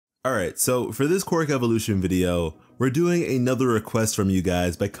Alright, so for this Quirk Evolution video, we're doing another request from you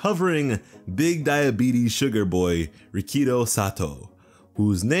guys by covering Big Diabetes Sugar Boy Rikido Sato,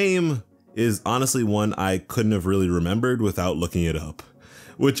 whose name is honestly one I couldn't have really remembered without looking it up.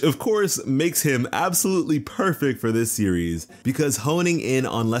 Which of course makes him absolutely perfect for this series, because honing in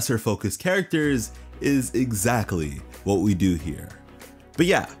on lesser focused characters is exactly what we do here. But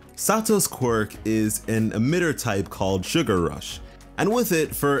yeah, Sato's quirk is an emitter type called Sugar Rush. And with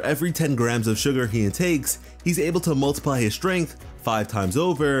it, for every 10 grams of sugar he intakes, he's able to multiply his strength 5 times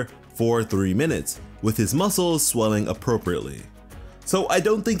over for 3 minutes, with his muscles swelling appropriately. So I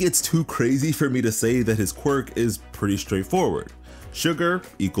don't think it's too crazy for me to say that his quirk is pretty straightforward. Sugar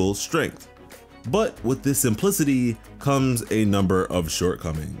equals strength. But with this simplicity comes a number of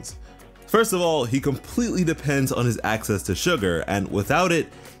shortcomings. First of all, he completely depends on his access to sugar, and without it,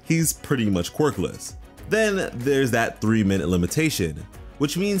 he's pretty much quirkless. Then there's that 3-minute limitation,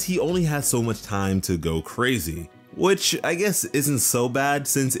 which means he only has so much time to go crazy, which I guess isn't so bad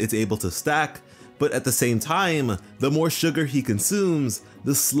since it's able to stack, but at the same time, the more sugar he consumes,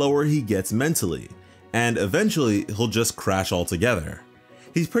 the slower he gets mentally, and eventually he'll just crash altogether.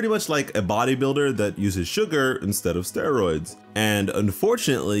 He's pretty much like a bodybuilder that uses sugar instead of steroids. And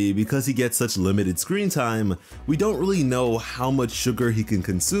unfortunately, because he gets such limited screen time, we don't really know how much sugar he can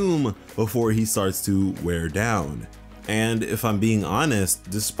consume before he starts to wear down. And if I'm being honest,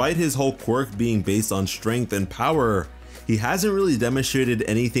 despite his whole quirk being based on strength and power, he hasn't really demonstrated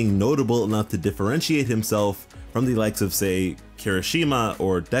anything notable enough to differentiate himself from the likes of, say, Kirishima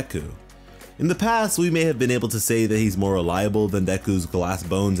or Deku. In the past, we may have been able to say that he's more reliable than Deku's glass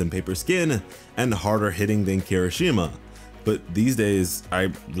bones and paper skin, and harder hitting than Kirishima, but these days,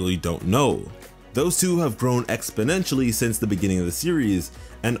 I really don't know. Those two have grown exponentially since the beginning of the series,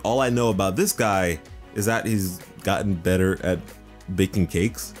 and all I know about this guy is that he's gotten better at baking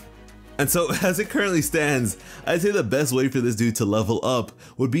cakes. And so as it currently stands, I'd say the best way for this dude to level up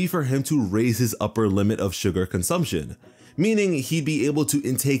would be for him to raise his upper limit of sugar consumption, meaning he'd be able to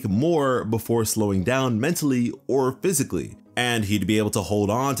intake more before slowing down mentally or physically, and he'd be able to hold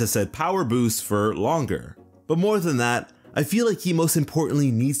on to said power boost for longer. But more than that, I feel like he most importantly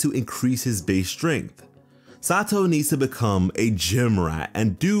needs to increase his base strength. Sato needs to become a gym rat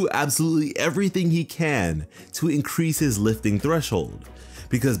and do absolutely everything he can to increase his lifting threshold,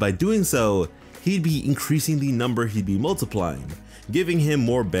 because by doing so, he'd be increasing the number he'd be multiplying, giving him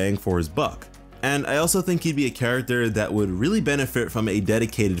more bang for his buck. And I also think he'd be a character that would really benefit from a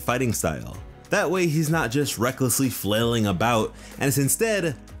dedicated fighting style. That way he's not just recklessly flailing about, and is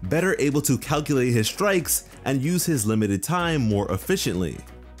instead better able to calculate his strikes and use his limited time more efficiently.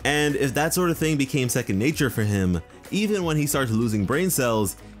 And if that sort of thing became second nature for him, even when he starts losing brain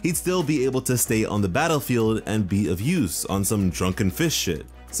cells, he'd still be able to stay on the battlefield and be of use on some drunken fish shit.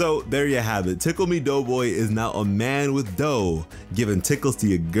 So there you have it, Tickle Me Doughboy is now a man with dough, giving tickles to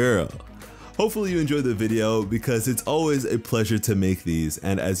your girl. Hopefully you enjoyed the video, because it's always a pleasure to make these,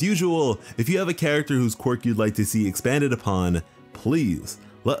 and as usual, if you have a character whose quirk you'd like to see expanded upon, please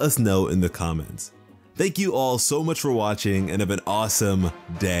let us know in the comments. Thank you all so much for watching, and have an awesome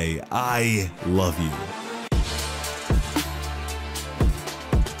day. I love you.